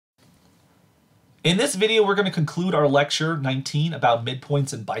In this video, we're going to conclude our lecture 19 about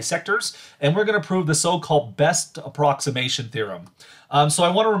midpoints and bisectors, and we're going to prove the so-called best approximation theorem. So I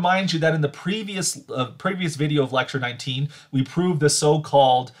want to remind you that in the previous video of lecture 19, we proved the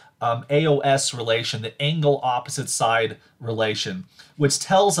so-called AOS relation, the angle opposite side relation, which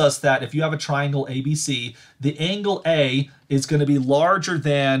tells us that if you have a triangle ABC, the angle A is going to be larger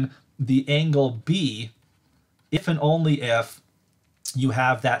than the angle B if and only if you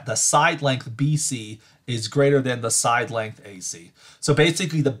have that the side length BC is greater than the side length AC. So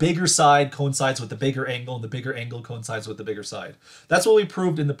basically the bigger side coincides with the bigger angle and the bigger angle coincides with the bigger side. That's what we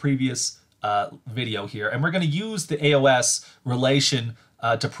proved in the previous video here. And we're going to use the AOS relation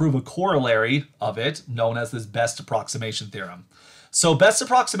to prove a corollary of it, known as this best approximation theorem. So best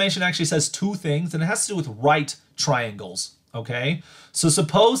approximation actually says two things, and it has to do with right triangles. Okay, so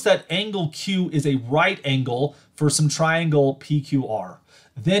suppose that angle Q is a right angle for some triangle PQR.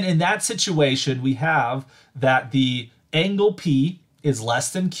 Then in that situation, we have that the angle P is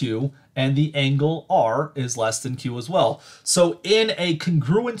less than Q and the angle R is less than Q as well. So in a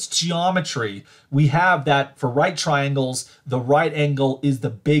congruence geometry, we have that for right triangles, the right angle is the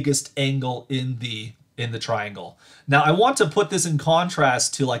biggest angle in the triangle. Now, I want to put this in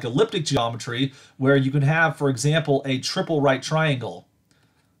contrast to like elliptic geometry, where you can have, for example, a triple right triangle.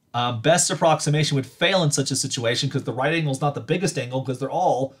 Best approximation would fail in such a situation because the right angle is not the biggest angle because they're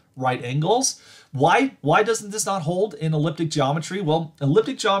all right angles. Why doesn't this not hold in elliptic geometry? Well,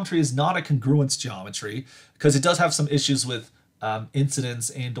 elliptic geometry is not a congruence geometry because it does have some issues with incidence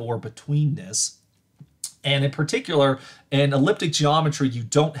and or betweenness. And in particular, in elliptic geometry, you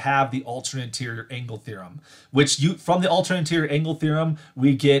don't have the alternate interior angle theorem, which from the alternate interior angle theorem,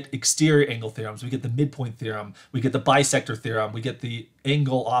 we get exterior angle theorems, we get the midpoint theorem, we get the bisector theorem, we get the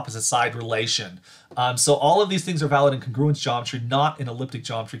angle opposite side relation. So all of these things are valid in congruence geometry, not in elliptic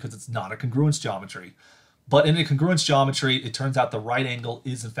geometry because it's not a congruence geometry. But in a congruence geometry, it turns out the right angle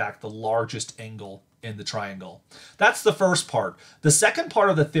is in fact the largest angle in the triangle. That's the first part. The second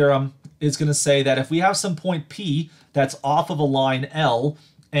part of the theorem is going to say that if we have some point P that's off of a line L,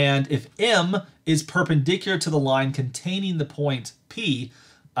 and if M is perpendicular to the line containing the point P,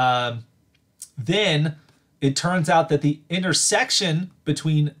 then it turns out that the intersection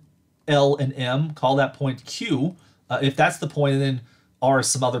between L and M, call that point Q, if that's the point, and then R is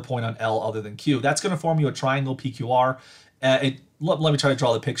some other point on L other than Q, that's going to form you a triangle PQR. Let me try to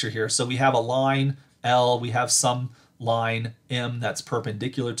draw the picture here. So we have a line L, we have some line M that's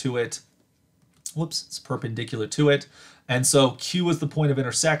perpendicular to it. Whoops, it's perpendicular to it. And so Q is the point of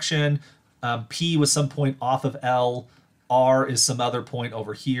intersection, P was some point off of L, R is some other point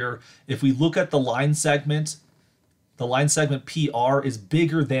over here. If we look at the line segment PR is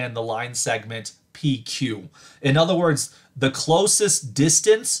bigger than the line segment PQ. In other words, the closest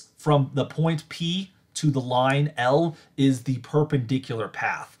distance from the point P to the line L is the perpendicular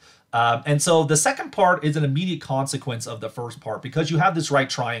path. And so the second part is an immediate consequence of the first part because you have this right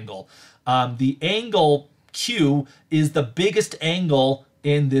triangle. The angle Q is the biggest angle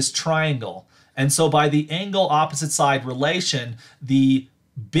in this triangle. And so by the angle opposite side relation, the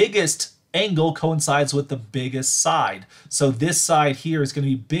biggest angle coincides with the biggest side. So this side here is going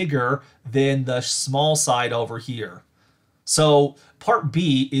to be bigger than the small side over here. So part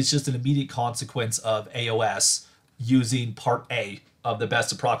B is just an immediate consequence of AOS using part A of the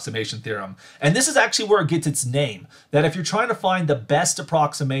best approximation theorem. And this is actually where it gets its name, that if you're trying to find the best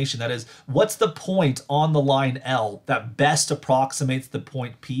approximation, that is, what's the point on the line L that best approximates the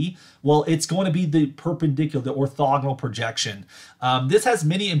point P? Well, it's going to be the perpendicular, the orthogonal projection. This has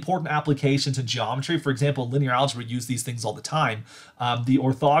many important applications in geometry. For example, in linear algebra, we use these things all the time. The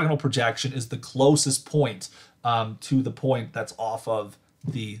orthogonal projection is the closest point to the point that's off of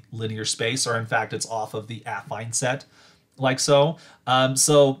the linear space, or in fact, it's off of the affine set, like so.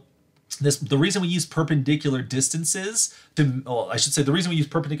 The reason we use perpendicular distances the reason we use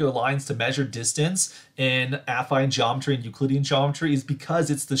perpendicular lines to measure distance in affine geometry and Euclidean geometry is because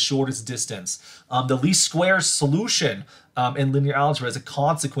it's the shortest distance. The least squares solution in linear algebra is a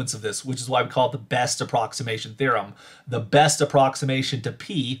consequence of this, which is why we call it the best approximation theorem. The best approximation to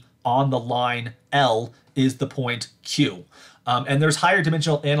P on the line L is the point Q. And there's higher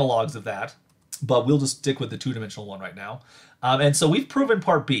dimensional analogs of that, but we'll just stick with the two-dimensional one right now. And so we've proven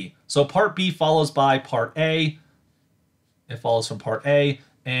part B. So part B follows by part A. It follows from part A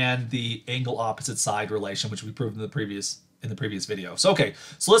and the angle opposite side relation, which we proved in the previous video. So okay,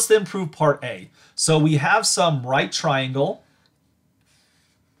 so let's then prove part A. So we have some right triangle.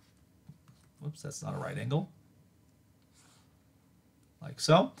 Whoops, that's not a right angle. Like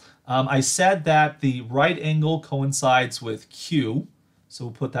so. I said that the right angle coincides with Q. So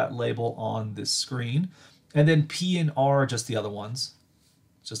we'll put that label on this screen. And then P and R are just the other ones,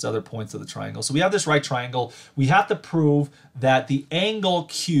 just other points of the triangle. So we have this right triangle. We have to prove that the angle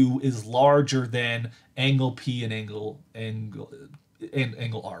Q is larger than angle P and angle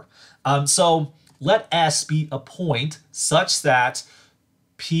R. So let S be a point such that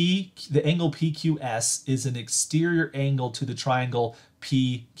the angle PQS is an exterior angle to the triangle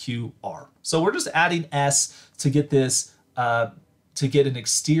PQR. So we're just adding S to get this, to get an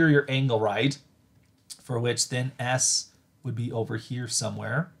exterior angle, right? For which then S would be over here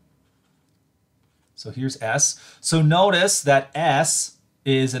somewhere. So here's S. So notice that S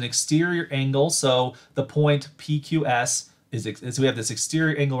is an exterior angle. So the point PQS is we have this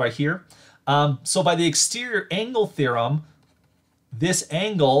exterior angle right here. So by the exterior angle theorem, this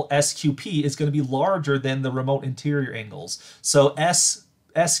angle, SQP, is going to be larger than the remote interior angles. So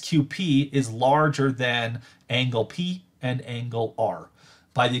SQP is larger than angle P and angle R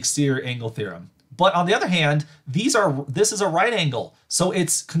by the exterior angle theorem. But on the other hand, this is a right angle, so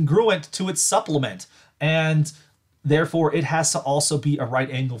it's congruent to its supplement, and therefore it has to also be a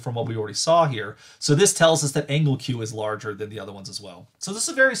right angle from what we already saw here. So this tells us that angle Q is larger than the other ones as well. So this is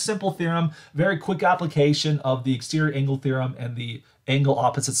a very simple theorem, very quick application of the exterior angle theorem and the angle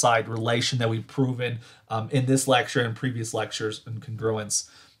opposite side relation that we've proven in this lecture and previous lectures in congruence.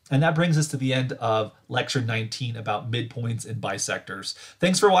 And that brings us to the end of lecture 19 about midpoints and bisectors.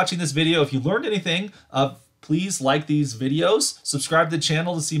 Thanks for watching this video. If you learned anything, please like these videos, subscribe to the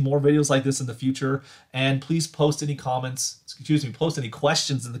channel to see more videos like this in the future, and please post any questions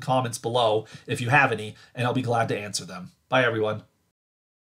in the comments below if you have any, and I'll be glad to answer them. Bye, everyone.